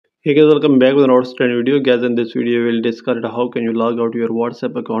Hey guys, welcome back with another strange video. Guys, in this video we'll discuss how can you log out your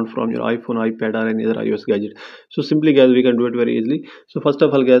WhatsApp account from your iPhone, iPad or any other iOS gadget. So simply guys, we can do it very easily. So first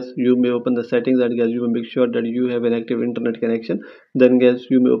of all guys, you may open the settings and guys you may make sure that you have an active internet connection. Then guys,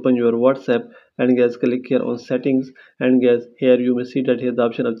 you may open your WhatsApp and guys click here on settings, and guys here you may see that here the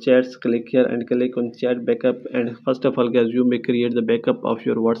option of chats. Click here and click on chat backup, and first of all guys you may create the backup of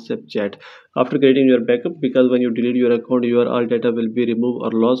your WhatsApp chat. After creating your backup, because when you delete your account your all data will be removed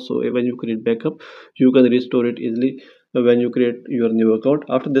or lost, so when you create backup you can restore it easily when you create your new account.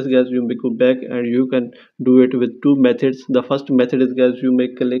 After this guys, you may go back and you can do it with two methods. The first method is guys, you may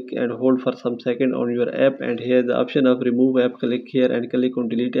click and hold for some second on your app, and here the option of remove app. Click here and click on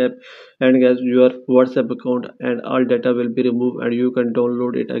delete app, and guys your WhatsApp account and all data will be removed and you can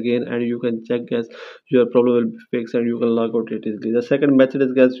download it again, and you can check guys your problem will be fixed and you can log out it easily. The second method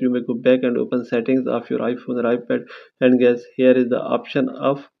is guys, you may go back and open settings of your iPhone or iPad, and guys here is the option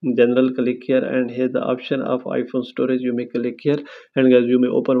of general. Click here, and here the option of iPhone storage. You may click here, and guys you may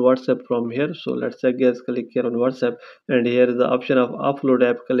open WhatsApp from here. So let's check guys. Click here on WhatsApp, and here is the option of upload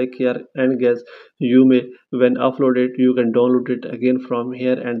app. Click here, and guys you may, when upload it you can download it again from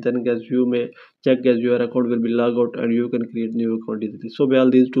here, and then guys you may check guys your account will be logged out and you can create new account easily. So by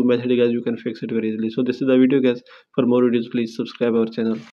all these two methods guys you can fix it very easily. So this is the video guys. For more videos please subscribe our channel.